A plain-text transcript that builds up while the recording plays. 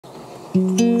Have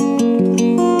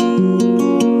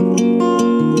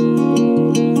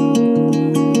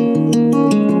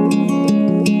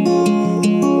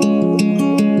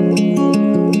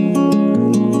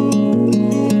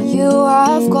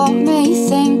got me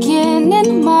thinking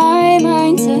in my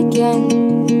mind again.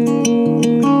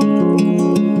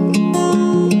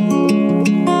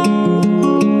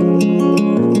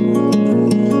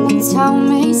 And tell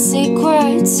me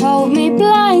secrets, hold me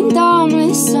blind, I'm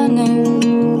listening.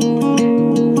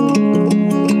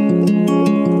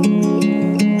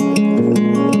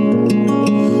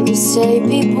 You say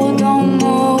people don't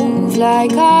move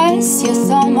like ice, your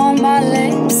thumb on my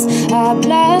lips, I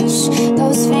blush,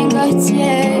 those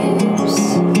fingertips.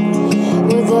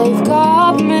 Well, they've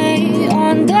got me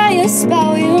under your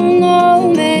spell, you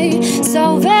know me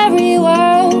so very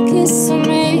well, kiss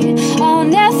me, I'll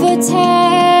never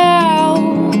tell.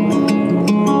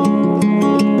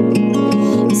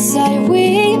 Say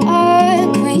we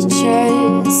are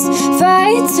creatures,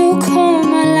 fight to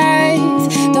come alive.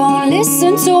 Don't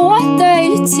listen to what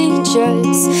they teach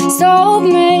us, sold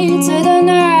me to the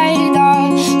night, our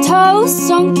toes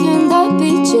sunk in the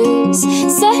beaches,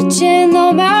 searching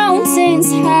the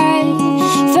mountains high,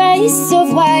 face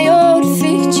of wild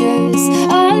features,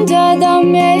 under the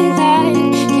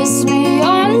midnight, kiss me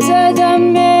under the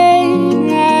midnight,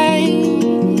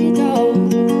 oh.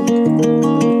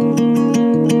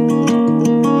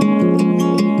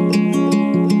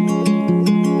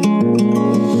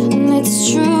 And it's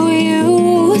true, you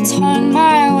turn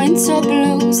my winter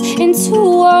blues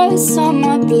into a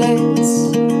summer bliss.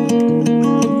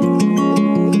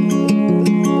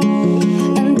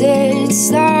 It's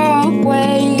the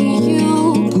way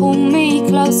you pull me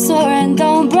closer and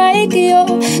don't break your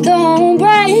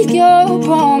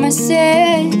promises.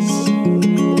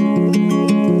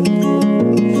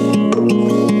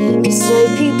 You say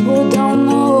people don't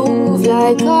move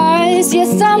like us, your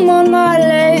thumb on my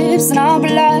lips and I'll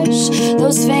blush,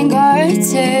 those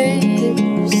fingertips.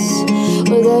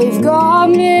 Well, they've got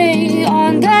me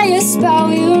under your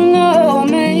spell, you know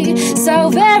me so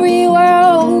very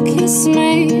well, kiss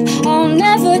me, I'll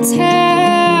never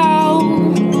tell.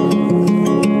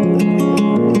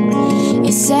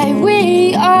 You say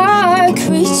we are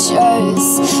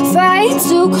creatures, fight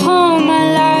to come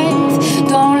alive.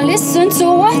 Don't listen to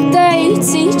what they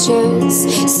teach us,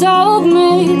 sold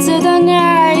me to the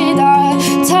night, our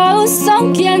toes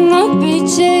sunk in the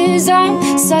beaches,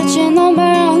 I'm searching the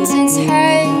mountains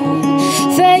high,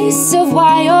 face of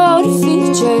wild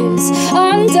features,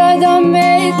 under the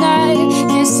midnight,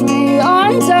 kiss me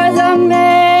under